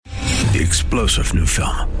the explosive new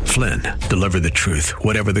film, Flynn, deliver the truth,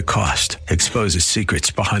 whatever the cost. Exposes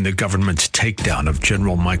secrets behind the government's takedown of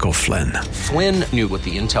General Michael Flynn. Flynn knew what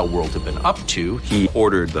the intel world had been up to. He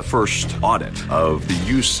ordered the first audit of the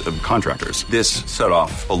use of contractors. This set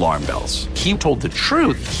off alarm bells. He told the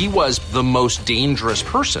truth. He was the most dangerous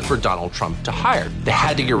person for Donald Trump to hire. They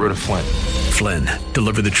had to get rid of Flynn. Flynn,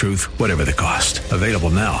 deliver the truth, whatever the cost. Available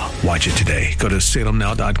now. Watch it today. Go to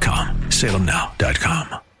salemnow.com.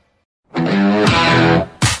 salemnow.com.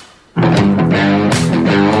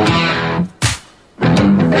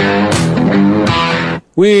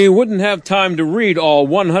 We wouldn't have time to read all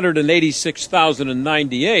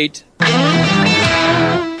 186,098.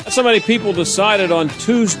 So many people decided on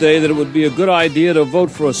Tuesday that it would be a good idea to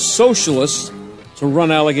vote for a socialist to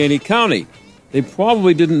run Allegheny County. They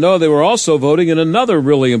probably didn't know they were also voting in another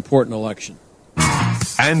really important election.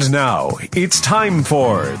 And now, it's time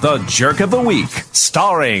for The Jerk of the Week,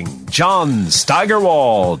 starring John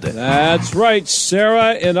Steigerwald. That's right.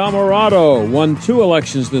 Sarah in Amarato won 2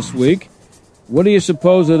 elections this week. What do you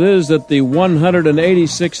suppose it is that the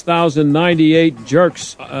 186,098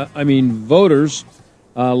 voters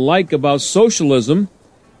like about socialism?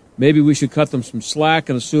 Maybe we should cut them some slack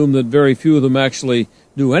and assume that very few of them actually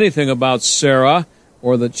knew anything about Sarah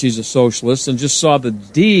or that she's a socialist and just saw the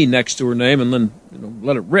D next to her name and then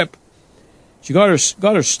let it rip. She got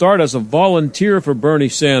her start as a volunteer for Bernie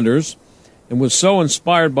Sanders and was so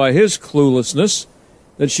inspired by his cluelessness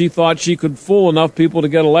that she thought she could fool enough people to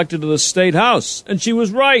get elected to the state house. And she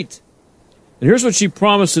was right. And here's what she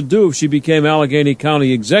promised to do if she became Allegheny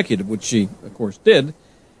County executive, which she, of course, did.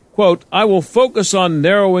 Quote, I will focus on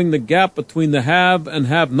narrowing the gap between the have and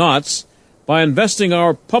have-nots by investing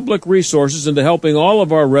our public resources into helping all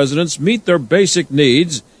of our residents meet their basic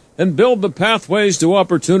needs and build the pathways to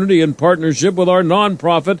opportunity in partnership with our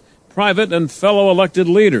nonprofit, private, and fellow elected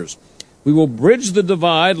leaders. We will bridge the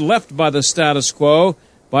divide left by the status quo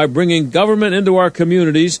by bringing government into our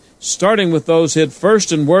communities, starting with those hit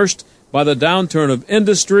first and worst by the downturn of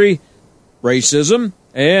industry, racism,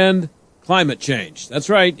 and climate change. That's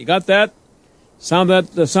right. You got that? Sound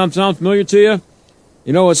familiar to you?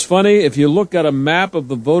 You know what's funny? If you look at a map of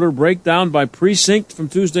the voter breakdown by precinct from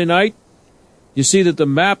Tuesday night, you see that the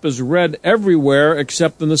map is red everywhere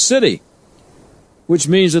except in the city, which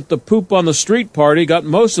means that the poop on the street party got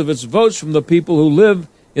most of its votes from the people who live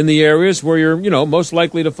in the areas where you're, most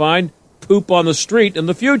likely to find poop on the street in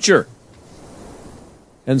the future.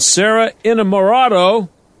 And Sarah Innamorato,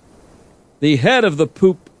 the head of the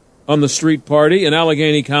poop on the street party in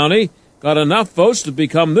Allegheny County, got enough votes to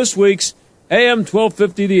become this week's AM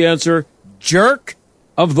 1250 The Answer Jerk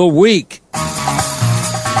of the Week.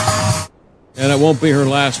 And it won't be her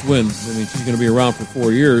last win. I mean, she's going to be around for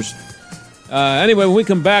 4 years. Anyway, when we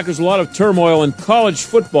come back, there's a lot of turmoil in college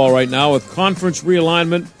football right now with conference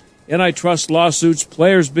realignment, antitrust lawsuits,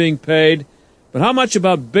 players being paid. But how much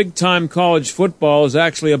about big-time college football is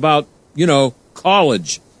actually about,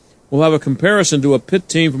 college? We'll have a comparison to a Pitt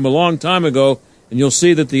team from a long time ago, and you'll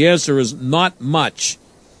see that the answer is not much.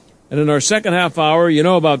 And in our second half hour,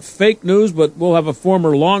 about fake news, but we'll have a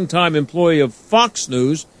former longtime employee of Fox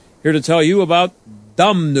News here to tell you about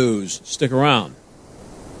dumb news. Stick around.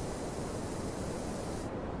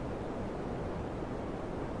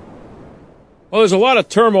 Well, there's a lot of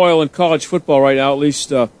turmoil in college football right now, at least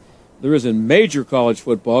there is in major college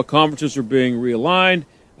football. Conferences are being realigned.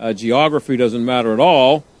 Geography doesn't matter at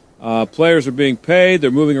all. Players are being paid.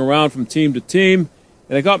 They're moving around from team to team.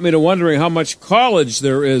 And it got me to wondering how much college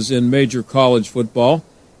there is in major college football.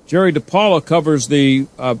 Jerry DePaula covers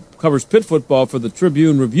Pitt football for the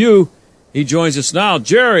Tribune Review. He joins us now.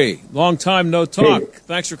 Jerry, long time no talk. Hey.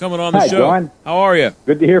 Thanks for coming on the show. Hi, John. How are you?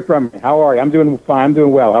 Good to hear from you. How are you? I'm doing fine. I'm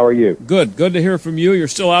doing well. How are you? Good. Good to hear from you. You're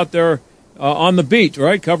still out there on the beat,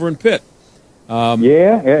 right, covering Pitt.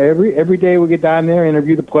 Yeah. Every day we get down there,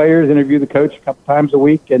 interview the players, interview the coach a couple times a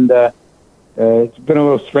week, and it's been a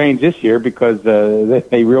little strange this year because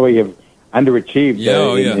they really have underachieved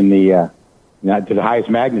in the not to the highest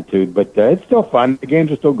magnitude, but it's still fun. The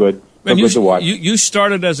games are still good. And you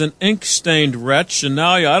started as an ink-stained wretch, and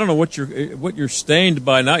now I don't know what you're stained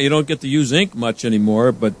by now. You don't get to use ink much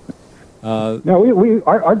anymore, but no,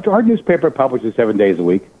 our newspaper publishes 7 days a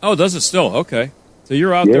week. Oh, does it still? Okay, so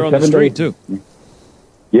you're out there on the street too.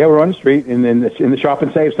 Yeah, we're on the street and in the shop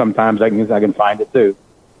and save. Sometimes I can find it too.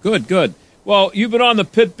 Good. Well, you've been on the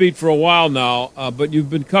Pitt beat for a while now, but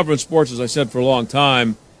you've been covering sports, as I said, for a long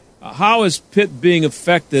time. How is Pitt being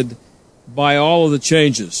affected by all of the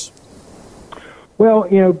changes? Well,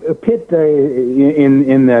 Pitt,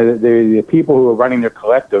 in the people who are running their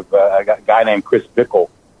collective, a guy named Chris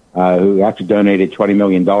Bickle who actually donated $20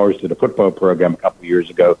 million to the football program a couple of years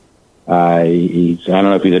ago. I don't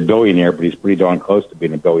know if he's a billionaire, but he's pretty darn close to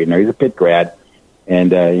being a billionaire. He's a Pitt grad.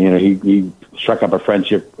 And, he struck up a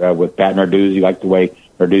friendship with Pat Narduzzi. He liked the way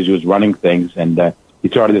Narduzzi was running things. And he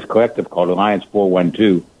started this collective called Alliance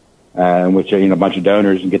 412, in which, a bunch of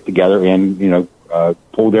donors can get together and,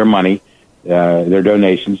 pool their money, their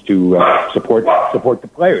donations to support the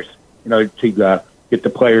players, to get the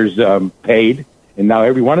players paid. And now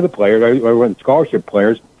every one of the players, or the scholarship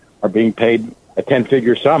players, are being paid a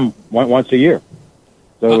 10-figure sum once a year.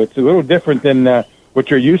 So it's a little different than what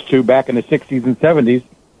you're used to back in the 60s and 70s.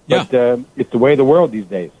 But it's the way of the world these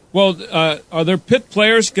days. Well, are there Pitt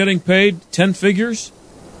players getting paid 10 figures?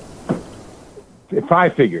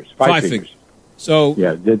 5 figures. Five figures. So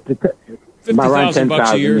yeah,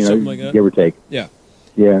 $50,000 a year, something like that, give or take. Yeah.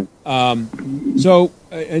 Yeah. So,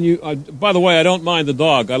 and you, by the way, I don't mind the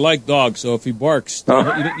dog. I like dogs. So if he barks,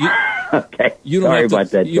 okay. You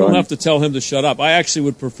don't have to tell him to shut up. I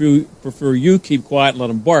actually would prefer you keep quiet and let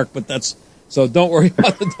him bark. But so don't worry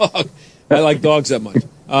about the dog. I like dogs that much.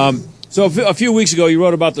 So a few weeks ago, you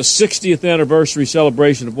wrote about the 60th anniversary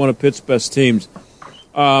celebration of one of Pitt's best teams.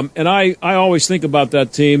 And I always think about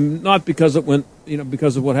that team, not because it went,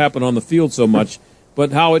 because of what happened on the field so much,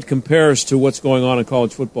 but how it compares to what's going on in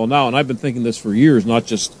college football now. And I've been thinking this for years, not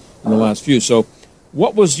just in the last few. So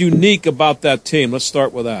what was unique about that team? Let's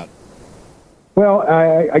start with that. Well,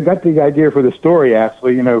 I got the idea for the story,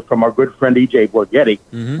 actually, from our good friend E.J. Borghetti,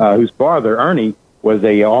 whose father, Ernie, was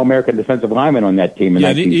a All-American defensive lineman on that team in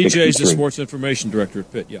 1963. E.J. is the sports information director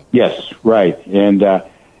at Pitt, yeah. Yes, right. And,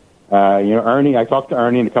 Ernie, I talked to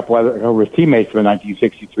Ernie and a couple of his teammates from the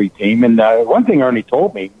 1963 team. And one thing Ernie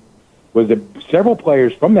told me was that several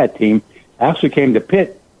players from that team actually came to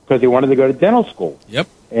Pitt because they wanted to go to dental school. Yep.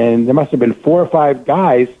 And there must have been 4 or 5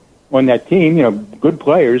 guys on that team, good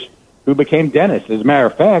players, who became dentists. As a matter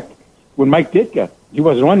of fact, when Mike Ditka, he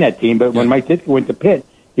wasn't on that team, but when Mike Ditka went to Pitt,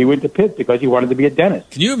 he went to Pitt because he wanted to be a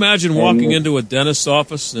dentist. Can you imagine walking into a dentist's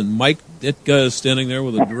office and Mike Ditka is standing there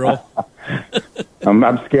with a drill?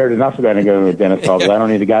 I'm scared enough going to go to a dentist's office. I don't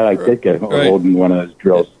need a guy like Ditka holding one of those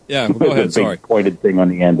drills. Yeah, well, go ahead. With a big pointed thing on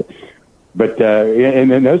the end. But and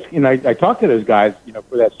then those, I talked to those guys,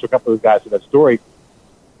 for that, a couple of those guys for that story,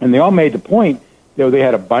 and they all made the point. They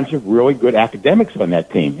had a bunch of really good academics on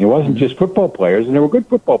that team. It wasn't just football players, and there were good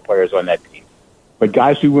football players on that team. But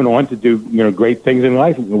guys who went on to do, great things in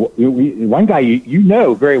life. One guy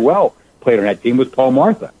very well played on that team was Paul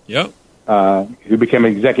Martha. Yep. Who became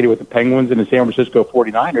an executive with the Penguins and the San Francisco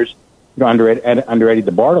 49ers, under Eddie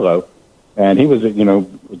DeBartolo. And he was,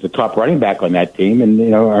 was the top running back on that team. And,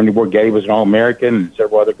 Ernie Borghetti was an All-American and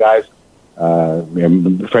several other guys.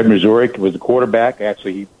 Fred Mazurek was the quarterback.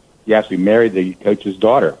 He actually married the coach's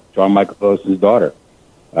daughter, John Michael Pelosin's daughter,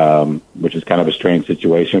 which is kind of a strange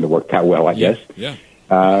situation. It worked out well, I guess. Yeah.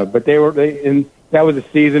 But and that was a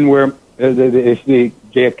season where the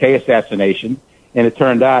JFK assassination, and it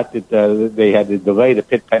turned out that they had to delay the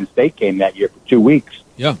Pitt-Penn State game that year for 2 weeks.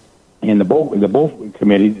 Yeah. And the bowl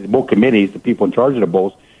committees, the people in charge of the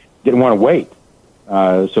bowls, didn't want to wait.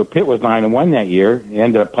 So Pitt was 9-1 that year. They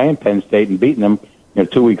ended up playing Penn State and beating them,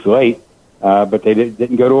 2 weeks late. But they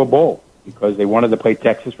didn't go to a bowl because they wanted to play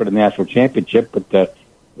Texas for the national championship. But the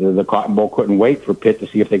Cotton Bowl couldn't wait for Pitt to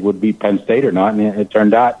see if they would beat Penn State or not. And it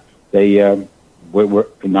turned out they were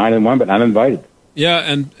 9-1, but not invited. Yeah,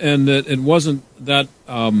 and it wasn't that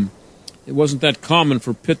common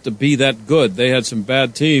for Pitt to be that good. They had some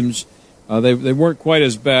bad teams. They weren't quite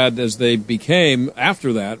as bad as they became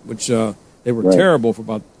after that, which they were terrible for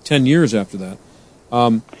about 10 years after that.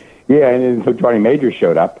 Yeah, and so Johnny Majors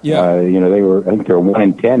showed up. Yeah. They were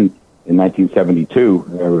 1-10 in 1972,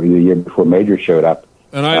 the year before Majors showed up.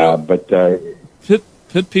 And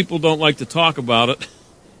Pitt people don't like to talk about it,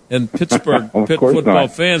 and Pitt football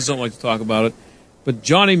fans don't like to talk about it. But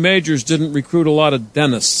Johnny Majors didn't recruit a lot of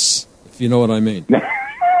dentists, if you know what I mean.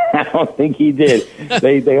 I don't think he did.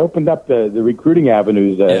 They opened up the recruiting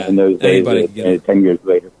avenues in those days, 10 years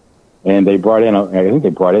later. And they brought in,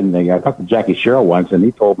 I talked to Jackie Sherrill once, and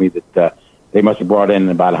he told me that they must have brought in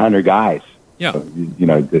about 100 guys. Yeah.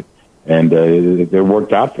 It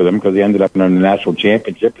worked out for them because they ended up in the national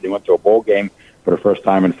championship, and they went to a bowl game for the first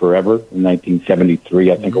time in forever in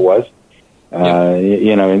 1973, I think it was.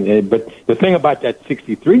 But the thing about that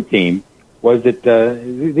 63 team was that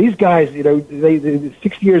these guys,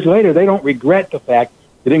 60 years later, they don't regret the fact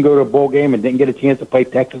they didn't go to a bowl game and didn't get a chance to play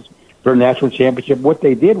Texas for a national championship. What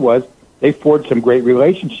they did was they forged some great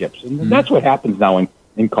relationships, and that's what happens now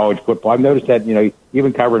in college football. I've noticed that,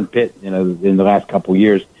 even covering Pitt, in the last couple of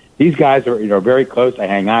years, these guys are, very close. They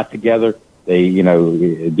hang out together. They,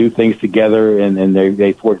 do things together, and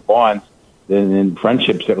they forge bonds and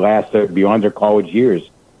friendships that last beyond their college years.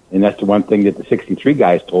 And that's the one thing that the 63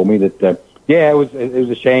 guys told me, that, it was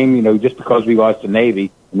a shame, just because we lost the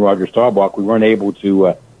Navy and Roger Staubach, we weren't able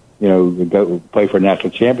to, go play for a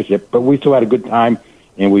national championship. But we still had a good time,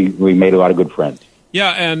 and we made a lot of good friends.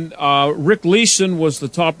 Yeah, and Rick Leeson was the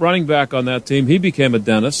top running back on that team. He became a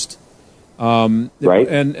dentist. Right.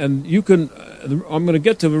 And you can I'm going to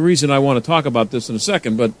get to the reason I want to talk about this in a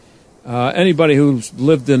second, but anybody who's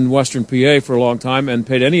lived in Western PA for a long time and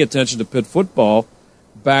paid any attention to Pitt football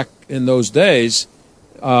back in those days,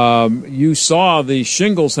 you saw the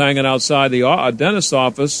shingles hanging outside the dentist's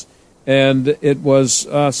office, and it was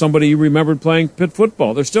somebody you remembered playing Pitt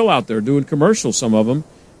football. They're still out there doing commercials, some of them.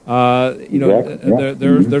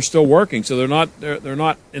 They're still working, so they're not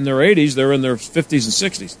in their 80s, they're in their 50s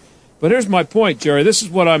and 60s. But here's my point, Jerry. This is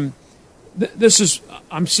what I'm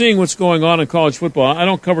seeing what's going on in college football. I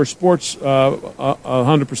don't cover sports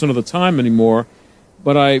 100% of the time anymore,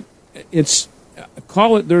 but there's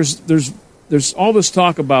all this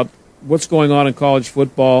talk about what's going on in college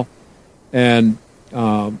football, and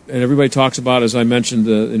everybody talks about, as I mentioned,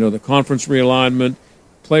 the conference realignment,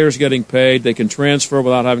 players getting paid, they can transfer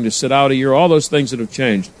without having to sit out a year, all those things that have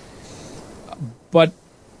changed. But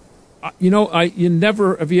when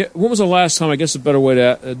was the last time, I guess a better way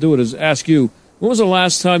to do it is ask you, when was the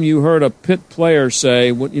last time you heard a Pitt player say,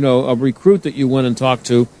 a recruit that you went and talked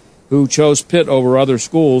to who chose Pitt over other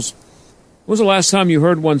schools, when was the last time you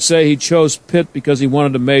heard one say he chose Pitt because he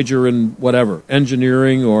wanted to major in whatever,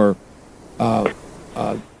 engineering or he wanted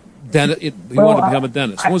to become a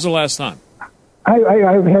dentist? When was the last time? I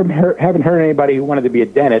haven't heard anybody who wanted to be a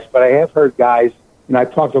dentist, but I have heard guys,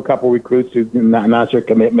 I've talked to a couple of recruits who announced their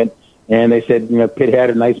commitment, and they said, Pitt had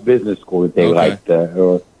a nice business school that they liked.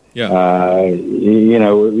 Pitt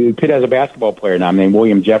has a basketball player now named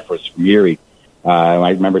William Jeffress from Erie. I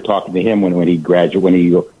remember talking to him when he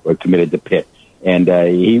committed to Pitt, and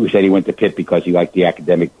he said he went to Pitt because he liked the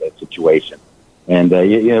academic situation. And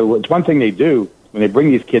it's one thing they do when they bring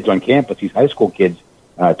these kids on campus, these high school kids,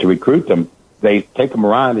 to recruit them. They take them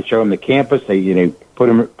around, they show them the campus, they put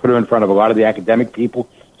them in front of a lot of the academic people,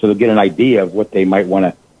 so they'll get an idea of what they might want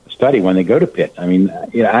to study when they go to Pitt. I mean,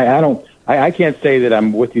 I can't say that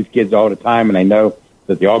I'm with these kids all the time, and I know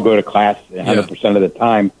that they all go to class 100% of the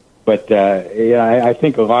time. But I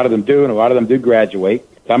think a lot of them do, and a lot of them do graduate.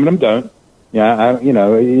 Some of them don't.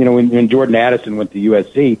 When Jordan Addison went to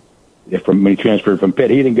USC, when he transferred from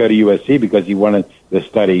Pitt, he didn't go to USC because he wanted to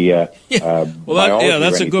study biology.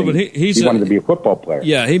 That's a good one. He wanted to be a football player.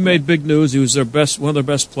 Yeah, he made big news. He was one of their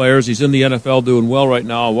best players. He's in the NFL doing well right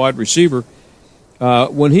now, a wide receiver.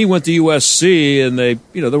 When he went to USC, and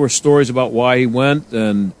there were stories about why he went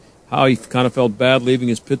and how he kind of felt bad leaving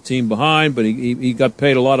his Pitt team behind, but he got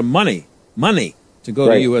paid a lot of money to go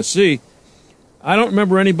to USC. I don't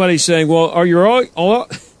remember anybody saying, "Well, are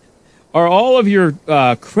all of your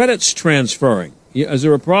credits transferring? Is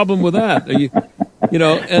there a problem with that?" And I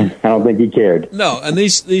don't think he cared. No, and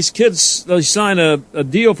these kids, they sign a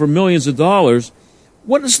deal for millions of dollars.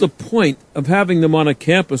 What is the point of having them on a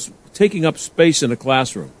campus taking up space in a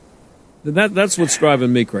classroom? That's what's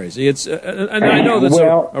driving me crazy. And I know that's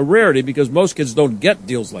a rarity because most kids don't get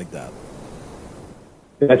deals like that.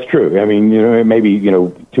 That's true. I mean, maybe 2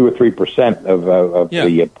 or 3% of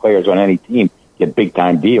the players on any team get big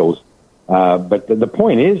time deals. But the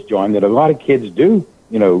point is, John, that a lot of kids do,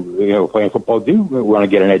 playing football, do want to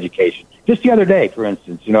get an education. Just the other day, for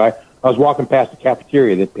instance, I was walking past the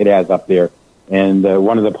cafeteria that Pitt has up there, and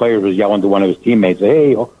one of the players was yelling to one of his teammates,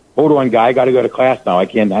 "Hey, hold on, guy, I got to go to class now. I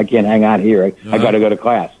can't hang out here. I got to go to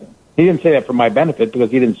class." He didn't say that for my benefit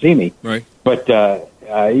because he didn't see me. Right. But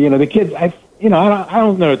the kids, I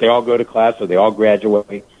don't know if they all go to class or they all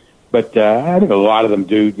graduate, but I think a lot of them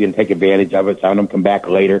do take advantage of it. Some of them come back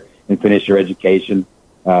later and finish their education.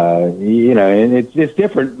 And it's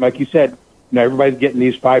different. Like you said, everybody's getting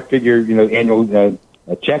these 5-figure, annual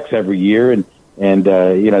checks every year, and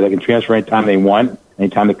they can transfer anytime they want.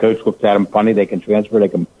 Anytime the coach looks at them funny, they can transfer. They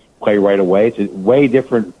can play right away. It's a way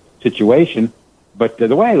different situation. But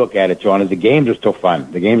the way I look at it, John, is the games are still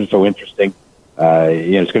fun. The games are so interesting. It's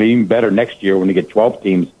going to be even better next year when you get 12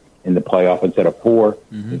 teams in the playoff instead of 4.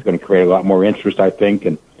 Mm-hmm. It's going to create a lot more interest, I think.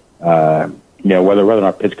 And, whether or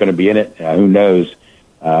not Pitt's going to be in it, who knows?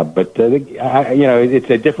 But it's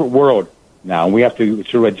a different world now. We have to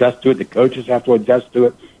sort of adjust to it. The coaches have to adjust to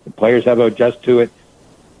it. The players have to adjust to it.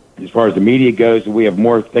 As far as the media goes, we have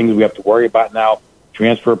more things we have to worry about now.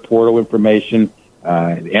 Transfer portal information,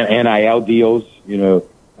 NIL deals.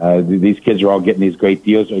 These kids are all getting these great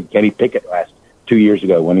deals. Kenny Pickett last 2 years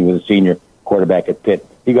ago when he was a senior quarterback at Pitt.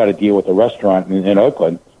 He got a deal with a restaurant in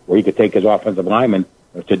Oakland where he could take his offensive lineman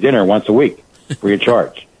to dinner once a week free of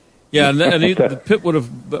charge. Yeah, and the Pitt would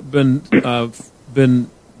have been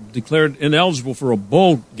declared ineligible for a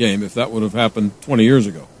bowl game if that would have happened 20 years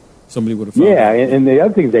ago. Somebody would have found it. And the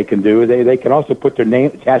other things they can do is they can also put their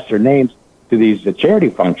name, attach their names to these charity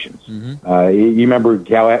functions. Mm-hmm. You remember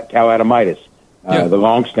Cal Adamitis, the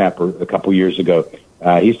long snapper, a couple years ago.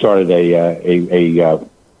 He started a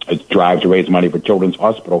drive to raise money for Children's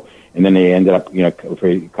Hospital, and then they ended up,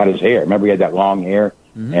 cut his hair. Remember, he had that long hair,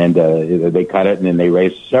 mm-hmm. and they cut it, and then they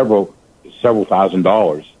raised several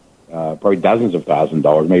 $1,000s, probably dozens of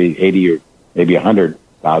 $1,000s, maybe $80 or maybe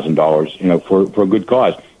 $100,000, for a good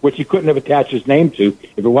cause, which he couldn't have attached his name to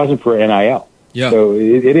if it wasn't for NIL. Yeah. So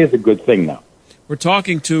it is a good thing now. We're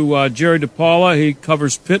talking to Jerry DePaula. He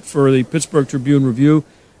covers Pitt for the Pittsburgh Tribune-Review.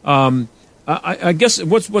 I guess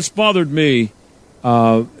what's bothered me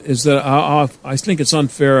is that I think it's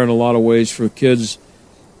unfair in a lot of ways for kids.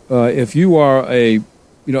 If you are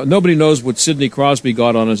nobody knows what Sidney Crosby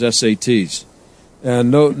got on his SATs,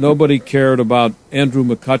 and nobody cared about Andrew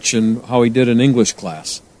McCutcheon, how he did in English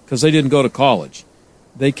class, because they didn't go to college.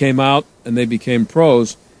 They came out and they became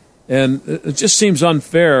pros, and it just seems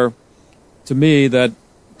unfair to me that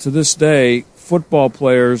to this day, football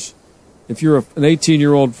players, if you're an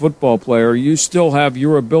 18-year-old football player, you still have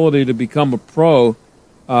your ability to become a pro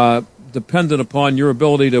dependent upon your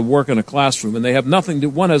ability to work in a classroom, and they have nothing.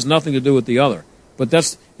 One has nothing to do with the other. But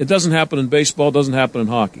it doesn't happen in baseball. It doesn't happen in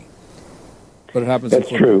hockey. But it happens. That's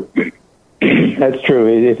true. That's true.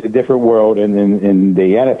 It's a different world, and the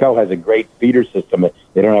NFL has a great feeder system that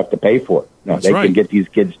they don't have to pay for. They can get these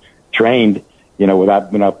kids trained,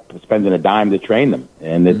 without spending a dime to train them,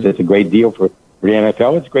 and it's a great deal for the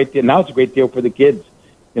NFL. It's a great deal. Now it's a great deal for the kids.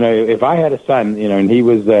 If I had a son, and he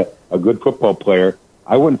was a good football player,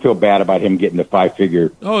 I wouldn't feel bad about him getting a 5-figure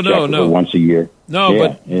check once a year.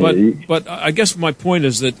 No, yeah. but I guess my point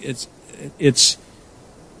is that it's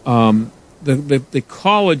the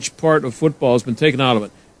college part of football has been taken out of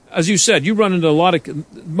it. As you said, you run into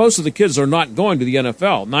most of the kids are not going to the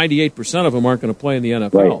NFL. 98% of them aren't going to play in the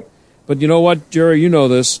NFL. Right. But you know what, Jerry, you know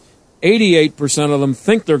this. 88% of them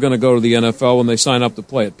think they're going to go to the NFL when they sign up to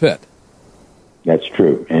play at Pitt. That's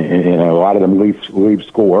true. And a lot of them leave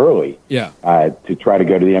school early to try to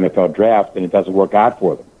go to the NFL draft, and it doesn't work out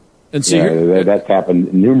for them. And see, that's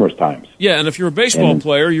happened numerous times. Yeah, and if you're a baseball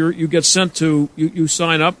player, you get sent to you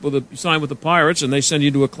sign with the Pirates, and they send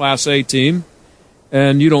you to a Class A team,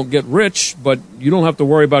 and you don't get rich, but you don't have to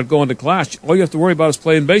worry about going to class. All you have to worry about is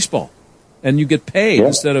playing baseball, and you get paid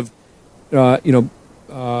instead of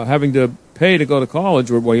having to pay to go to college.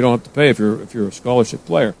 You don't have to pay if you're a scholarship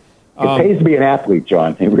player. It pays to be an athlete,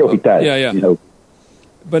 John. It really does. Yeah.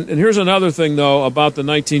 And here's another thing, though, about the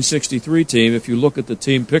 1963 team. If you look at the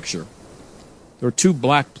team picture, there are 2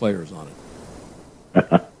 black players on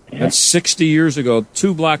it. That's 60 years ago.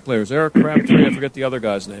 2 black players. Eric Crabtree, I forget the other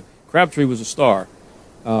guy's name. Crabtree was a star.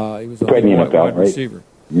 He was a wide receiver.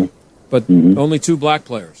 Mm-hmm. But only 2 black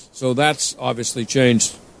players. So that's obviously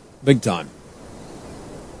changed big time.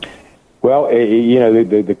 Well,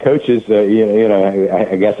 the coaches,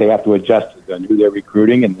 I guess they have to adjust on who they're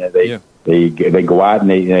recruiting, and they go out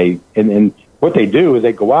and what they do is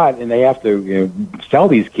they go out and they have to sell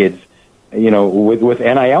these kids, with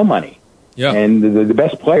NIL money. Yeah. And the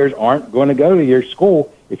best players aren't going to go to your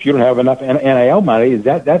school if you don't have enough NIL money.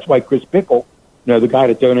 That's why Chris Pickle, the guy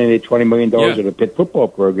that donated $20 million to the Pitt football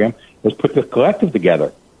program, has put the collective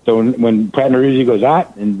together. So when Pat Neruzzi goes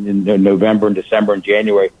out in November and December and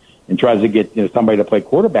January and tries to get somebody to play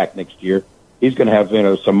quarterback next year, he's going to have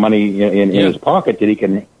some money in his pocket that he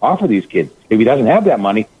can offer these kids. If he doesn't have that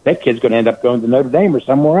money, that kid's going to end up going to Notre Dame or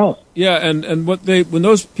somewhere else. Yeah, and when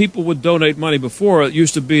those people would donate money before, it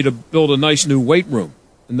used to be to build a nice new weight room.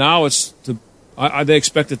 And now it's they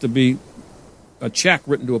expect it to be a check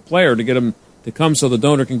written to a player to get him to come so the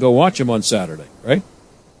donor can go watch him on Saturday, right?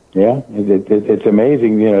 Yeah, it's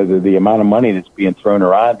amazing, the amount of money that's being thrown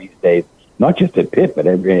around these days. Not just at Pitt, but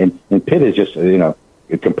and Pitt is just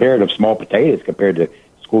comparative small potatoes compared to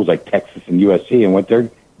schools like Texas and USC and what they're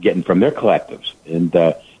getting from their collectives. And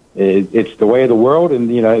it's the way of the world. And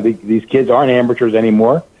these kids aren't amateurs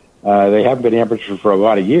anymore. They haven't been amateurs for a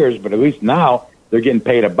lot of years, but at least now they're getting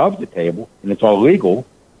paid above the table, and it's all legal.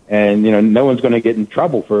 And no one's going to get in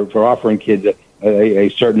trouble for offering kids a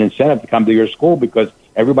certain incentive to come to your school because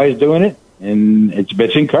everybody's doing it, and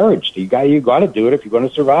it's encouraged. You got to do it if you're going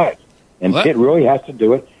to survive. And Pitt really has to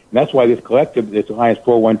do it. And that's why this collective, this Alliance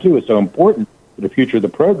 412, is so important for the future of the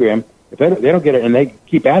program. If they don't get it, and they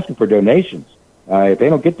keep asking for donations, If they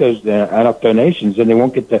don't get those enough donations, then they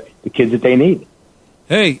won't get the kids that they need.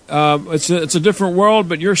 Hey, it's a different world,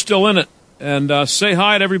 but you're still in it. And say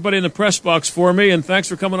hi to everybody in the press box for me, and thanks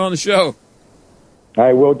for coming on the show.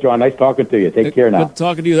 I will, John. Nice talking to you. Take care now. Good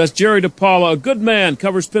talking to you. That's Jerry DePaula, a good man,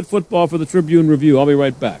 covers Pitt football for the Tribune-Review. I'll be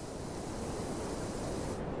right back.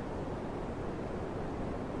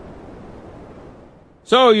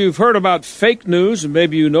 So you've heard about fake news, and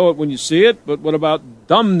maybe you know it when you see it, but what about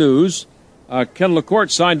dumb news? Ken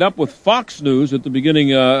LaCourte signed up with Fox News at the beginning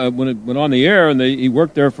when it went on the air, and he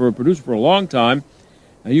worked there for a producer for a long time.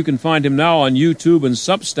 You can find him now on YouTube and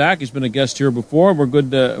Substack. He's been a guest here before.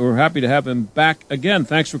 We're happy to have him back again.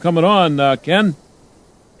 Thanks for coming on, Ken.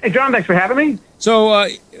 Hey, John, thanks for having me. So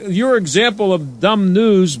your example of dumb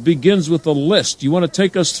news begins with a list. You want to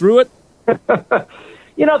take us through it?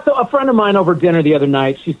 So a friend of mine over dinner the other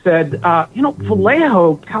night, she said,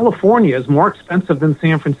 Vallejo, California is more expensive than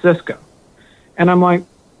San Francisco. And I'm like,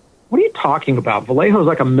 what are you talking about? Vallejo is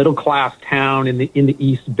like a middle-class town in the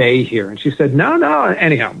East Bay here. And she said, no.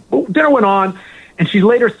 Anyhow, dinner went on, and she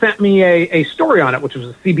later sent me a story on it, which was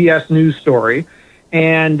a CBS News story.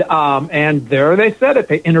 And there they said it.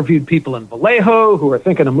 They interviewed people in Vallejo who were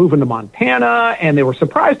thinking of moving to Montana, and they were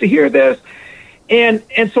surprised to hear this. And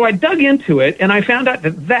so I dug into it, and I found out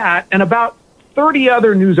that and about 30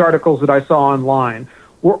 other news articles that I saw online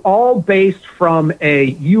were all based from a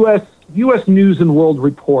U.S. News and World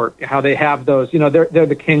Report, how they have those, they're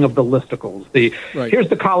the king of the listicles. Here's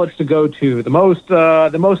the college to go to,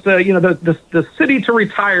 the city to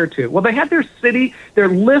retire to. Well, they had their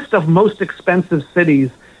list of most expensive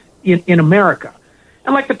cities in America.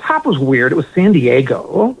 And like the top was weird. It was San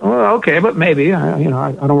Diego. Well, okay, but maybe, I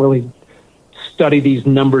don't really study these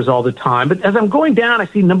numbers all the time. But as I'm going down, I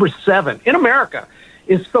see number 7 in America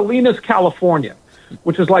is Salinas, California,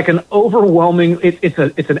 which is like an overwhelming. It's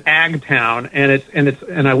an ag town,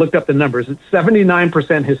 and I looked up the numbers. It's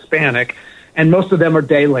 79% Hispanic, and most of them are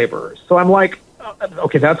day laborers. So I'm like,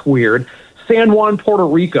 okay, that's weird. San Juan, Puerto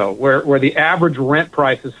Rico, where the average rent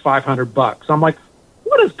price is $500. So I'm like,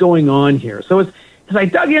 what is going on here? So as I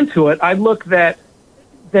dug into it, I looked that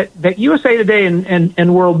USA Today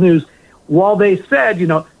and World News, while they said,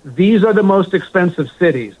 these are the most expensive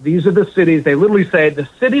cities, these are the cities, they literally say the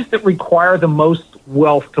cities that require the most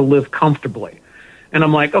wealth to live comfortably. And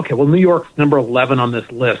I'm like, okay, well, New York's number 11 on this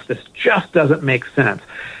list. This just doesn't make sense.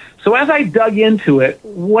 So as I dug into it,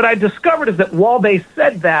 what I discovered is that while they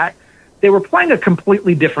said that, they were playing a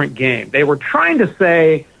completely different game. They were trying to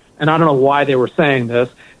say, and I don't know why they were saying this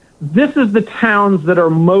is the towns that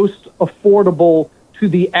are most affordable to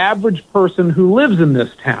the average person who lives in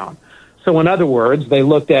this town. So in other words, they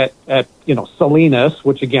looked at Salinas,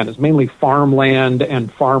 which again is mainly farmland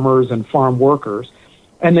and farmers and farm workers,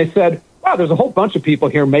 and they said, wow, there's a whole bunch of people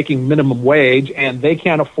here making minimum wage, and they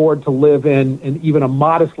can't afford to live in even a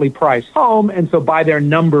modestly priced home, and so by their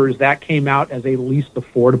numbers, that came out as a least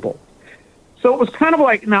affordable. So it was kind of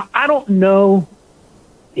like, now I don't know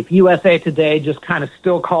if USA Today just kind of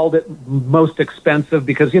still called it most expensive,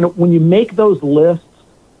 because when you make those lists,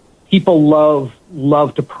 people love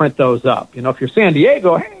to print those up. If you're San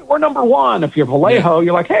Diego, hey, we're number 1. If you're Vallejo,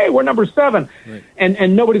 You're like, hey, we're number 7. Right.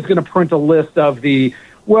 And nobody's going to print a list of the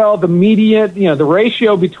median, the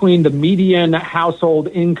ratio between the median household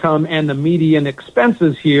income and the median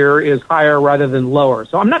expenses here is higher rather than lower.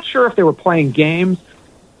 So I'm not sure if they were playing games,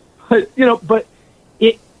 but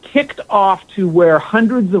it kicked off to where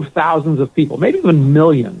hundreds of thousands of people, maybe even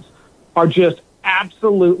millions, are just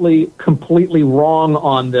absolutely, completely wrong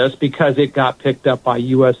on this because it got picked up by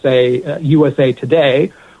USA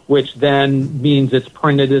Today, which then means it's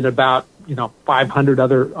printed in about 500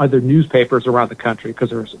 other newspapers around the country because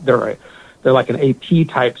they're like an AP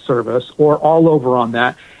type service or all over on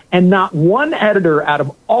that. And not one editor out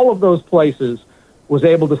of all of those places was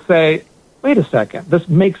able to say, wait a second, this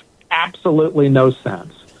makes absolutely no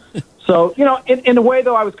sense. So, in a way,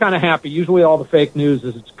 though, I was kind of happy. Usually all the fake news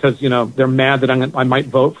is because, they're mad that I might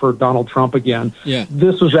vote for Donald Trump again. Yeah.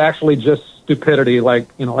 This was actually just stupidity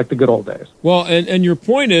like the good old days. Well, and your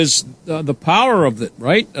point is the power of it,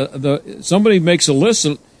 right? Somebody makes a list,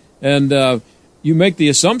 and you make the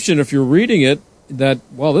assumption if you're reading it that,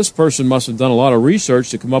 well, this person must have done a lot of research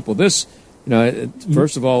to come up with this.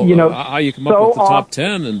 First of all, how you come up with the top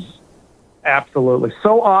 10. And absolutely.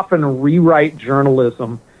 So often rewrite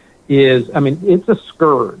journalism it's a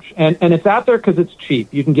scourge, and it's out there because it's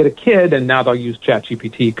cheap. You can get a kid, and now they'll use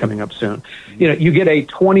ChatGPT coming up soon. You get a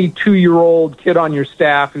 22-year-old kid on your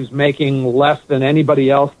staff who's making less than anybody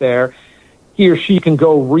else there. he or she can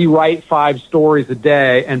go rewrite 5 stories a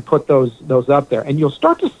day and put those up there. And you'll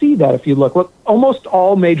start to see that if you look. Look, almost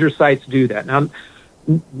all major sites do that. Now,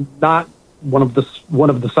 not one of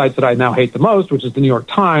the sites that I now hate the most, which is the New York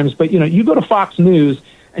Times, but you go to Fox News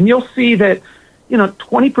and you'll see that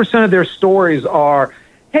 20% of their stories are,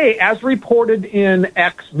 hey, as reported in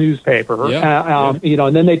X newspaper, and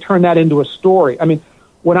then they turn that into a story. I mean,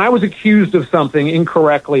 when I was accused of something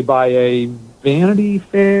incorrectly by a Vanity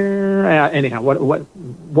Fair, anyhow,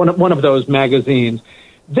 one of those magazines,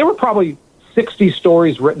 there were probably 60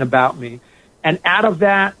 stories written about me, and out of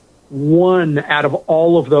that, one out of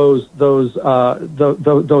all of those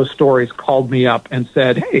stories called me up and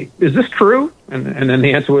said, "Hey, is this true?" And then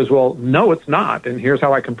the answer was, "Well, no, it's not, and here's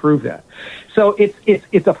how I can prove that." So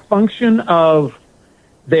it's a function of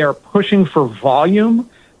they are pushing for volume.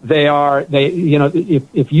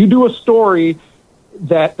 If you do a story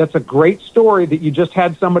that's a great story that you just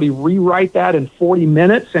had somebody rewrite that in 40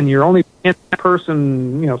 minutes and you're only paying that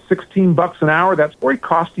person, $16 an hour, that story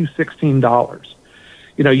cost you $16.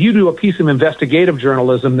 You do a piece of investigative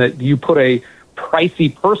journalism that you put a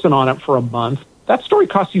pricey person on it for a month, that story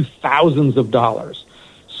costs you thousands of dollars.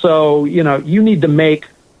 So, you need to make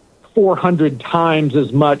 400 times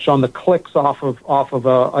as much on the clicks off of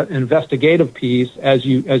an investigative piece as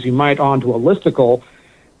you might onto a listicle,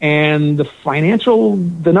 and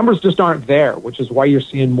the numbers just aren't there, which is why you're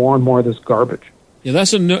seeing more and more of this garbage. Yeah,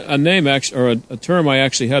 that's a name or a term I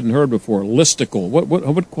actually hadn't heard before. Listicle.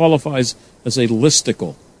 What qualifies as a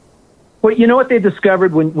listicle? Well, you know what they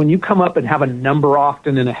discovered when you come up and have a number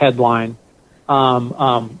often in a headline,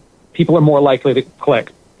 people are more likely to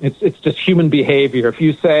click. It's just human behavior. If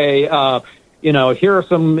you say, here are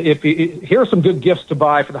some good gifts to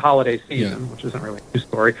buy for the holiday season, which isn't really a news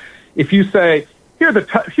story. If you say, here are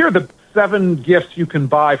the 7 gifts you can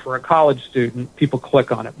buy for a college student, people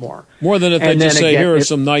click on it more. More than if they just say, here are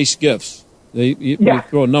some nice gifts. You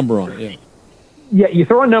throw a number on it. Yeah. Yeah, you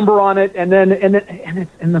throw a number on it, and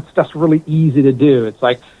that stuff's really easy to do. It's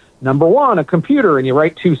like, number 1, a computer, and you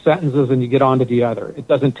write 2 sentences and you get on to the other. It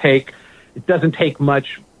doesn't take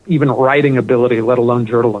much even writing ability, let alone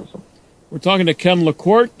journalism. We're talking to Ken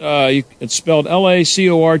LaCourte. It's spelled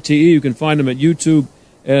Lacorte. You can find him at YouTube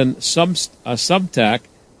and Substack.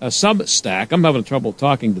 I'm having trouble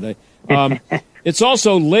talking today. It's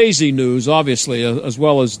also lazy news, obviously, as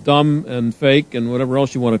well as dumb and fake and whatever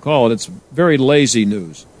else you want to call it. It's very lazy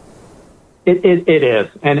news. It is.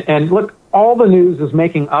 And look, all the news is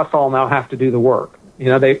making us all now have to do the work.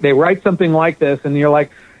 They write something like this, and you're like,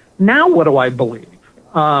 now what do I believe?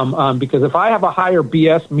 Because if I have a higher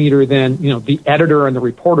BS meter than, the editor and the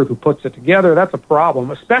reporter who puts it together, that's a problem,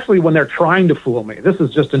 especially when they're trying to fool me. This is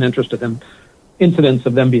just an incidence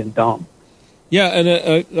of them being dumb. Yeah, and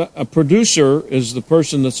a producer is the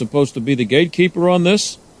person that's supposed to be the gatekeeper on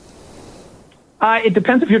this? It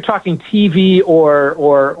depends if you're talking TV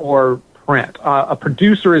or print. A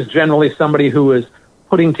producer is generally somebody who is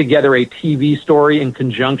putting together a TV story in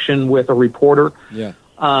conjunction with a reporter. Yeah.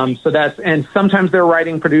 And sometimes they're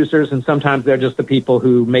writing producers, and sometimes they're just the people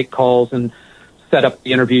who make calls and set up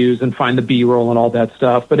the interviews and find the B-roll and all that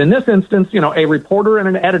stuff. But in this instance, a reporter and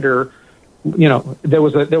an editor, there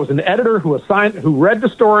was an editor who read the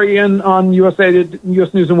story on U.S.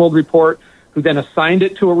 News and World Report, who then assigned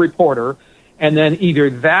it to a reporter, and then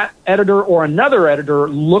either that editor or another editor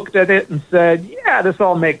looked at it and said, yeah, this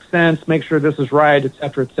all makes sense, make sure this is right, et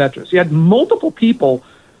cetera, et cetera. So you had multiple people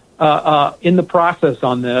in the process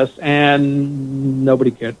on this, and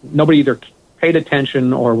nobody either paid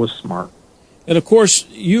attention or was smart. And of course,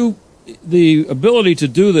 the ability to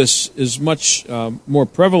do this is much more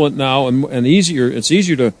prevalent now and easier. It's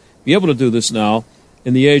easier to be able to do this now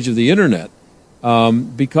in the age of the internet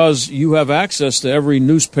because you have access to every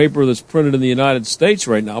newspaper that's printed in the United States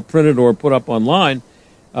right now, printed or put up online.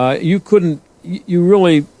 If you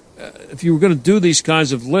were going to do these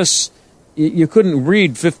kinds of lists, you couldn't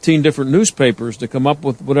read 15 different newspapers to come up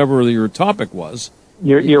with whatever your topic was.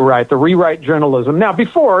 You're right. The rewrite journalism. Now,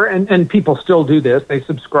 before, and people still do this, they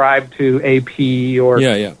subscribe to AP or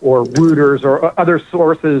Reuters or other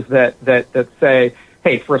sources that say,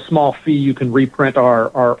 hey, for a small fee, you can reprint our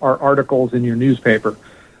articles in your newspaper.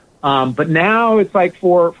 But now it's like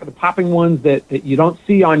for the popping ones that you don't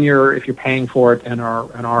see on if you're paying for it and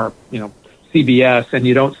our CBS, and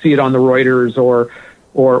you don't see it on the Reuters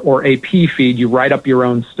or AP feed, you write up your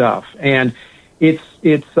own stuff. And it's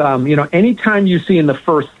anytime you see in the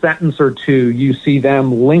first sentence or two, you see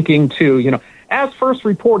them linking to, as first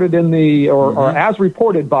reported in or as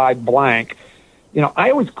reported by blank, I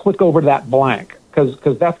always click over to that blank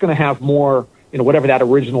because that's going to have more, whatever that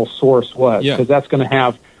original source was, because that's going to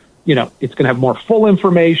have it's going to have more full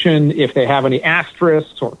information. If they have any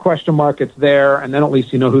asterisks or question mark, it's there, and then at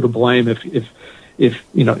least you know who to blame if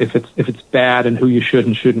it's bad and who you should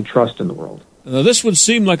and shouldn't trust in the world. Now, this would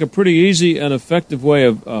seem like a pretty easy and effective way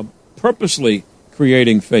of purposely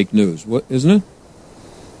creating fake news, isn't it?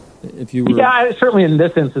 If you were... Yeah, certainly in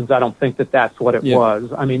this instance, I don't think that's what it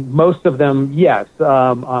was. I mean, most of them, yes.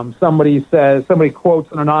 Somebody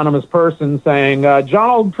quotes an anonymous person saying,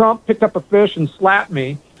 Donald Trump picked up a fish and slapped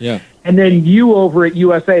me. Yeah. And then you over at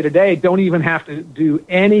USA Today don't even have to do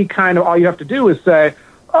any kind of, all you have to do is say,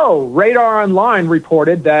 oh, Radar Online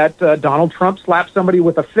reported that Donald Trump slapped somebody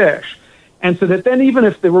with a fish. And so that then even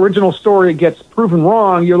if the original story gets proven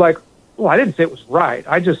wrong, you're like, well, I didn't say it was right.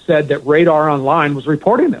 I just said that Radar Online was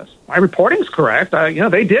reporting this. My reporting's correct.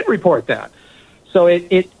 They did report that. So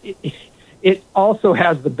it also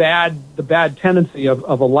has the bad tendency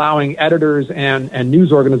of allowing editors and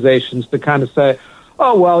news organizations to kind of say,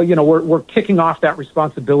 oh, well, we're kicking off that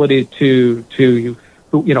responsibility to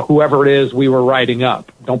whoever it is we were writing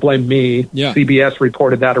up. Don't blame me. Yeah. CBS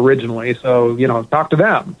reported that originally, so talk to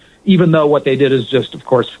them. Even though what they did is just, of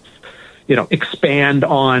course, expand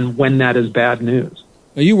on when that is bad news.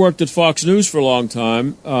 Now, you worked at Fox News for a long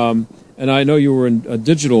time, and I know you were in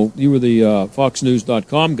digital. You were the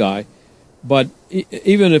FoxNews.com guy. But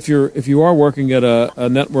even if you are working at a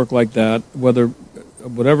network like that,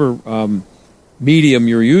 whatever medium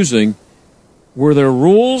you're using, were there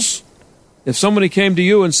rules? If somebody came to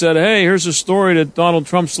you and said, "Hey, here's a story that Donald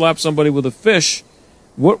Trump slapped somebody with a fish,"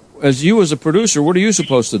 as a producer, what are you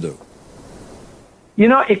supposed to do?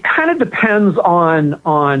 It kind of depends on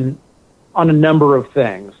a number of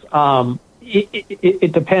things.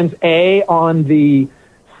 It depends, on the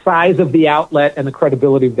size of the outlet and the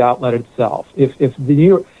credibility of the outlet itself. If the New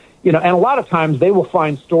York, and a lot of times they will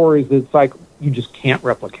find stories that's like you just can't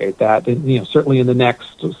replicate that. And, certainly in the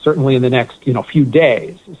next few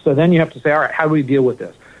days. So then you have to say, all right, how do we deal with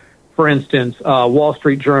this? For instance, Wall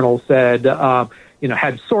Street Journal said,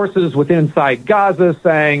 had sources with inside Gaza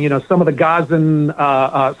saying, some of the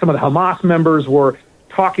some of the Hamas members were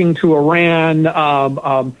talking to Iran,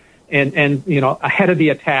 and ahead of the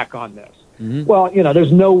attack on this. Mm-hmm. Well,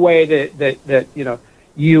 there's no way that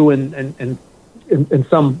you and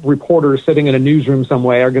some reporters sitting in a newsroom some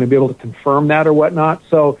way are going to be able to confirm that or whatnot.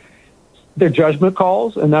 So they're judgment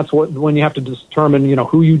calls, and that's when you have to determine,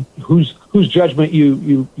 whose judgment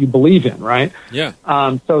you believe in, right? Yeah.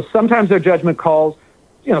 So sometimes they're judgment calls.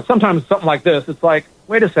 Sometimes something like this, it's like,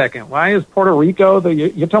 wait a second, why is Puerto Rico?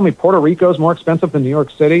 You're telling me Puerto Rico is more expensive than New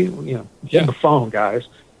York City? Get the phone, guys.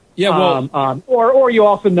 Yeah. Well, or you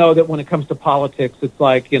also know that when it comes to politics, it's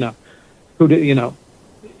like,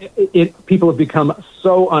 people have become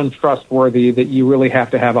so untrustworthy that you really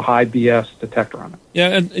have to have a high BS detector on it. Yeah,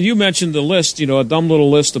 and you mentioned the list, a dumb little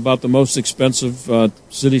list about the most expensive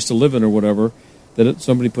cities to live in or whatever that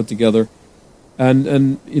somebody put together.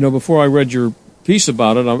 And before I read your piece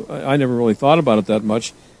about it, I never really thought about it that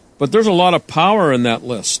much. But there's a lot of power in that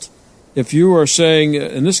list. If you are saying,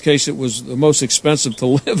 in this case, it was the most expensive to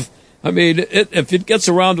live, I mean, if it gets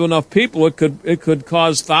around to enough people, it could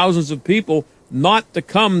cause thousands of people not to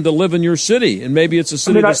come to live in your city, and maybe it's a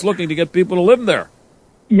city that's looking to get people to live there.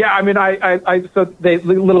 Yeah, I mean, so they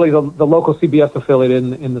literally the local CBS affiliate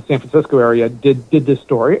in the San Francisco area did this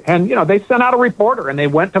story, and they sent out a reporter, and they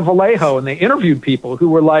went to Vallejo and they interviewed people who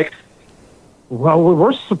were like, well,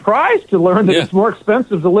 we're surprised to learn that it's more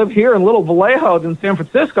expensive to live here in Little Vallejo than San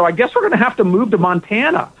Francisco. I guess we're going to have to move to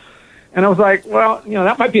Montana. And I was like, well,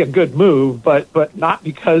 that might be a good move, but not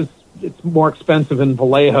because it's more expensive in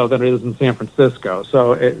Vallejo than it is in San Francisco.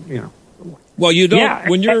 So, Well, you don't. Yeah,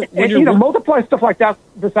 when you're multiply stuff like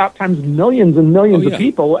this out times millions and millions of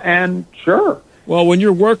people, and sure. Well, when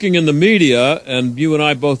you're working in the media, and you and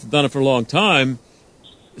I both have done it for a long time,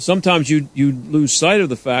 sometimes you lose sight of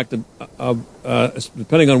the fact of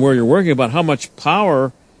depending on where you're working, about how much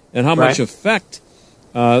power and how much effect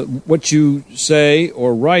what you say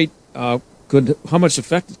or write how much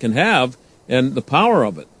effect it can have, and the power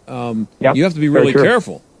of it. You have to be really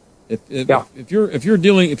careful. If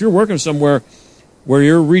you're working somewhere where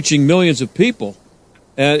you're reaching millions of people,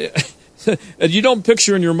 and you don't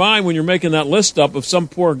picture in your mind when you're making that list up of some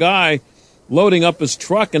poor guy loading up his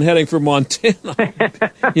truck and heading for Montana,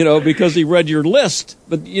 because he read your list.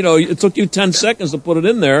 But, it took you 10 seconds to put it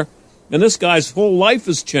in there, and this guy's whole life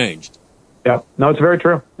has changed. Yeah, no, it's very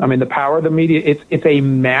true. I mean, the power of the media, it's a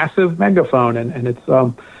massive megaphone, and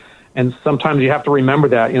it's and sometimes you have to remember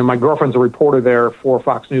that. My girlfriend's a reporter there for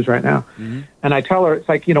Fox News right now, and I tell her, it's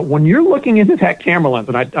like, when you're looking into that camera lens,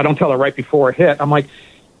 and I don't tell her right before it hit, I'm like,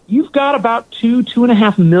 you've got about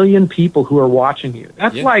 2.5 million people who are watching you.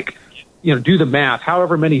 That's like, do the math,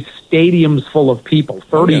 however many stadiums full of people,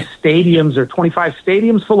 30 stadiums or 25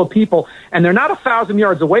 stadiums full of people, and they're not 1,000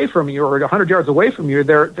 yards away from you or 100 yards away from you.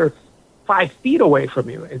 They're 5 feet away from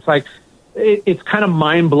you. It's like, it's kind of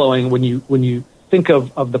mind-blowing when you think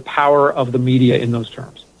of the power of the media in those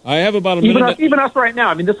terms. I have about a minute. Even us right now.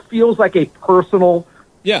 I mean, this feels like a personal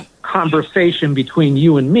conversation between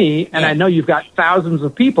you and me, and I know you've got thousands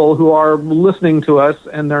of people who are listening to us,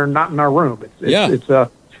 and they're not in our room.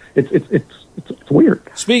 It's weird.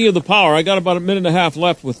 Speaking of the power, I got about a minute and a half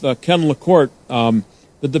left with Ken LaCourte.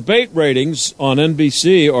 The debate ratings on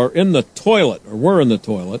NBC are in the toilet, or were in the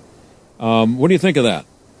toilet. What do you think of that?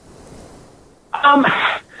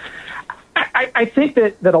 I think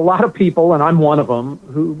that a lot of people, and I'm one of them,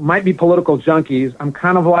 who might be political junkies, I'm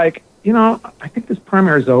kind of like, I think this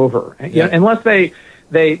primary is over. Yeah. Unless they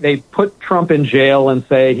put Trump in jail and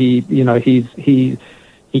say he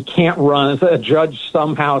can't run. A judge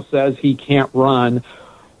somehow says he can't run.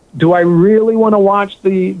 Do I really want to watch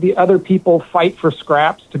the other people fight for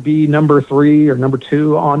scraps to be number 3 or number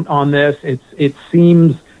 2 on this? It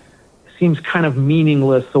seems kind of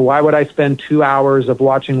meaningless. So why would I spend 2 hours of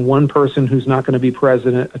watching one person who's not going to be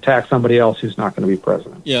president attack somebody else who's not going to be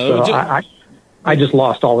president? Yeah, so I just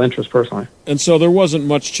lost all interest personally. And so there wasn't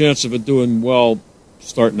much chance of it doing well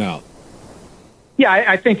starting out. Yeah,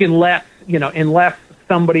 I think unless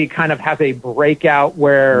somebody kind of has a breakout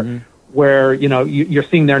where you're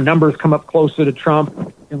seeing their numbers come up closer to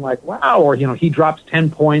Trump and like, wow, or he drops 10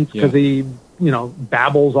 points because he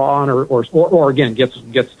babbles on or again gets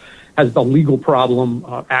has the legal problem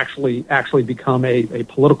actually become a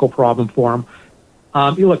political problem for him.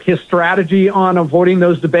 Look, his strategy on avoiding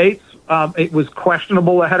those debates, it was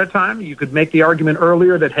questionable ahead of time. You could make the argument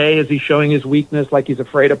earlier that, hey, is he showing his weakness, like he's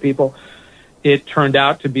afraid of people? It turned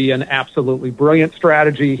out to be an absolutely brilliant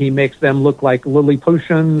strategy. He makes them look like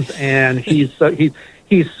Lilliputians, and he's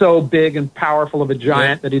so big and powerful of a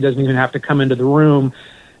giant that he doesn't even have to come into the room.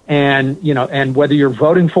 And and whether you're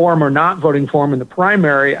voting for him or not voting for him in the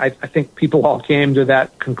primary, I think people all came to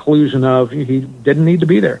that conclusion of he didn't need to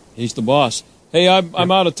be there. He's the boss. Hey,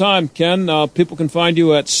 I'm out of time, Ken. People can find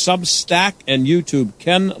you at Substack and YouTube.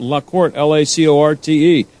 Ken LaCourte,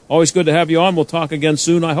 LaCourte. Always good to have you on. We'll talk again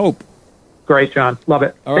soon, I hope. Great, John. Love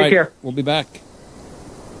it. All Take right. care. We'll be back.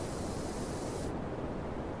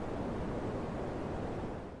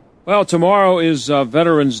 Well, tomorrow is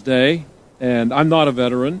Veterans Day, and I'm not a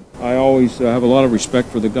veteran. I always have a lot of respect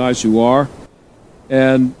for the guys who are.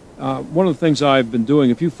 And one of the things I've been doing,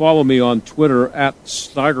 if you follow me on Twitter at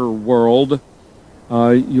Steigerwald,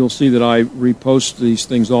 you'll see that I repost these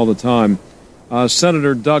things all the time.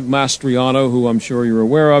 Senator Doug Mastriano, who I'm sure you're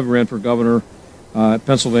aware of, ran for governor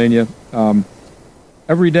Pennsylvania.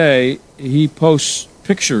 Every day he posts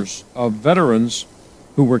pictures of veterans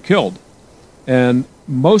who were killed, and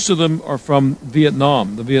most of them are from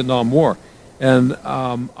Vietnam, the Vietnam War. And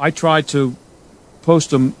I try to post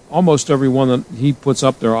them, almost every one that he puts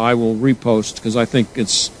up there I will repost, because I think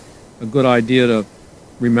it's a good idea to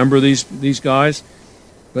remember these guys.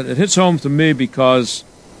 But it hits home to me because,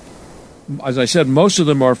 as I said, most of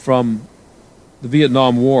them are from the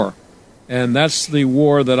Vietnam War. And that's the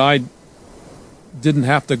war that I didn't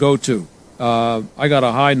have to go to. I got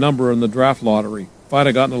a high number in the draft lottery. If I'd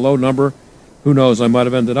have gotten a low number, who knows, I might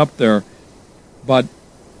have ended up there. But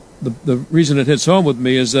the reason it hits home with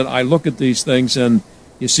me is that I look at these things and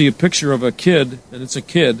you see a picture of a kid, and it's a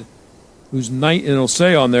kid who's and it'll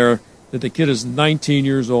say on there that the kid is 19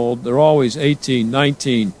 years old. They're always 18,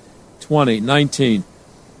 19, 20, 19.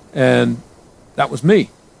 And that was me.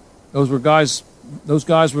 Those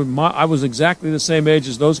guys were I was exactly the same age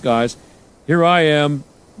as those guys. Here I am,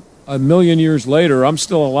 a million years later. I'm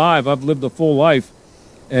still alive. I've lived a full life.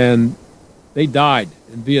 And they died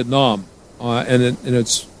in Vietnam.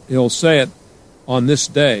 He'll say it on this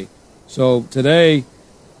day. So today,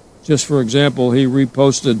 just for example, he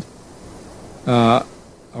reposted,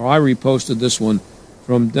 or I reposted this one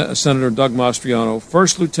from Senator Doug Mastriano.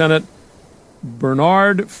 First Lieutenant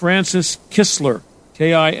Bernard Francis Kistler,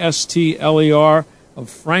 Kistler, of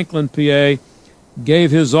Franklin, PA,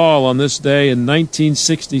 gave his all on this day in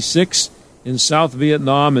 1966 in South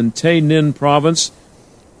Vietnam in Tay Ninh Province.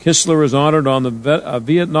 Kistler is honored on the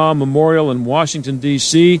Vietnam Memorial in Washington,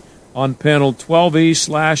 D.C. on panel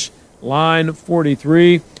 12E/line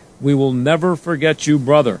 43. We will never forget you,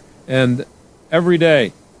 brother. And every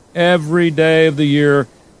day of the year,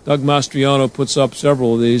 Doug Mastriano puts up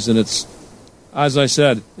several of these, and it's, as I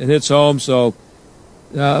said, it hits home. So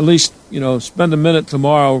at least, spend a minute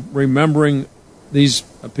tomorrow remembering these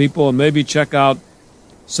people, and maybe check out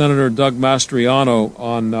Senator Doug Mastriano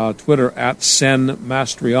on Twitter at Sen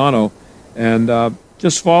Mastriano, and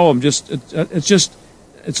just follow him.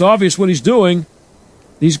 It's obvious what he's doing.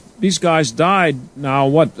 These guys died now,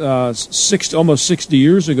 almost 60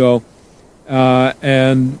 years ago,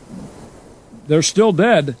 and they're still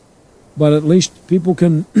dead. But at least people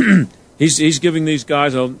can. He's giving these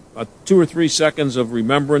guys a 2 or 3 seconds of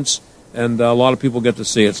remembrance, and a lot of people get to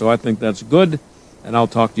see it. So I think that's good, and I'll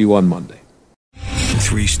talk to you on Monday.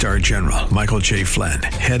 3-star General Michael J. Flynn,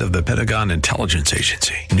 head of the Pentagon Intelligence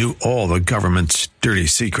Agency, knew all the government's dirty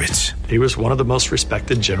secrets. He was one of the most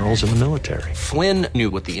respected generals in the military. Flynn knew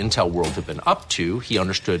what the intel world had been up to. He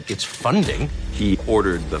understood its funding. He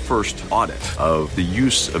ordered the first audit of the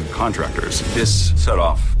use of contractors. This set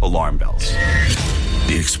off alarm bells.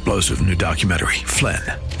 The explosive new documentary, Flynn,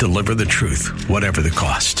 Deliver the Truth, Whatever the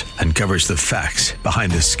Cost, uncovers the facts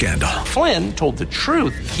behind this scandal. Flynn told the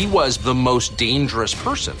truth. He was the most dangerous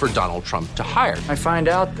person for Donald Trump to hire. I find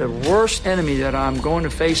out the worst enemy that I'm going to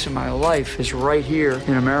face in my life is right here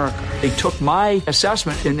in America. They took my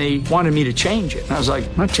assessment and they wanted me to change it. And I was like,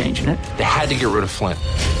 I'm not changing it. They had to get rid of Flynn.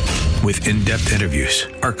 With in-depth interviews,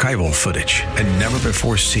 archival footage, and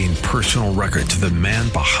never-before-seen personal records of the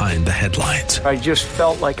man behind the headlines. I just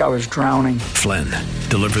felt like I was drowning. Flynn,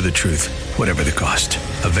 Deliver the Truth, Whatever the Cost.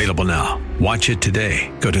 Available now. Watch it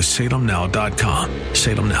today. Go to salemnow.com.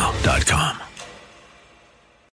 salemnow.com.